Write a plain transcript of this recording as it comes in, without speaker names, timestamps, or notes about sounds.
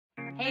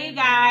Hey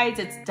guys,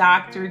 it's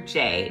Dr.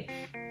 J.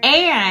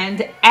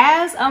 And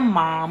as a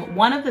mom,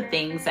 one of the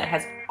things that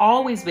has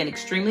always been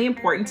extremely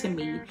important to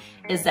me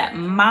is that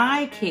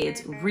my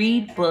kids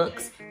read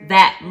books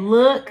that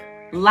look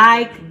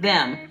like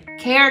them.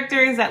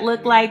 Characters that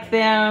look like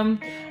them,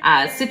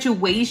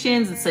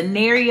 situations and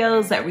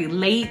scenarios that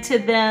relate to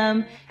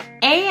them.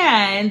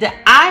 And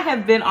I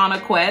have been on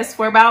a quest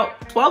for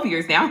about 12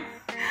 years now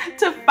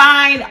to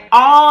find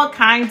all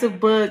kinds of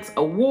books,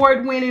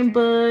 award-winning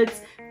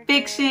books,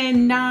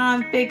 fiction,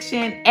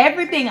 nonfiction,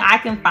 everything I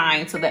can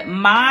find so that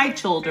my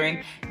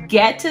children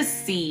get to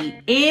see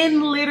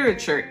in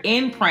literature,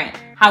 in print,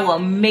 how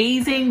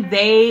amazing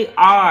they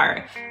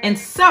are. And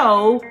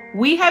so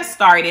we have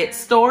started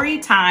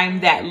Storytime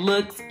That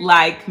Looks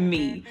Like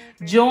Me.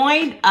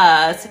 Join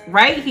us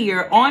right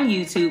here on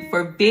YouTube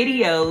for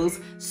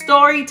videos,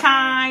 story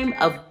time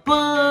of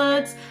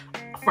books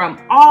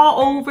from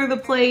all over the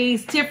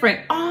place, different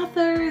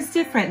authors,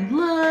 different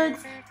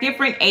looks,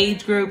 different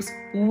age groups.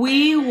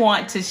 We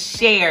want to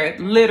share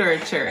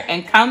literature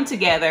and come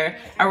together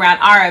around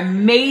our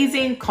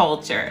amazing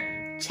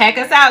culture. Check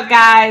us out,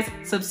 guys.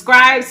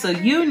 Subscribe so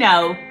you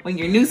know when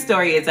your new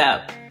story is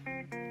up.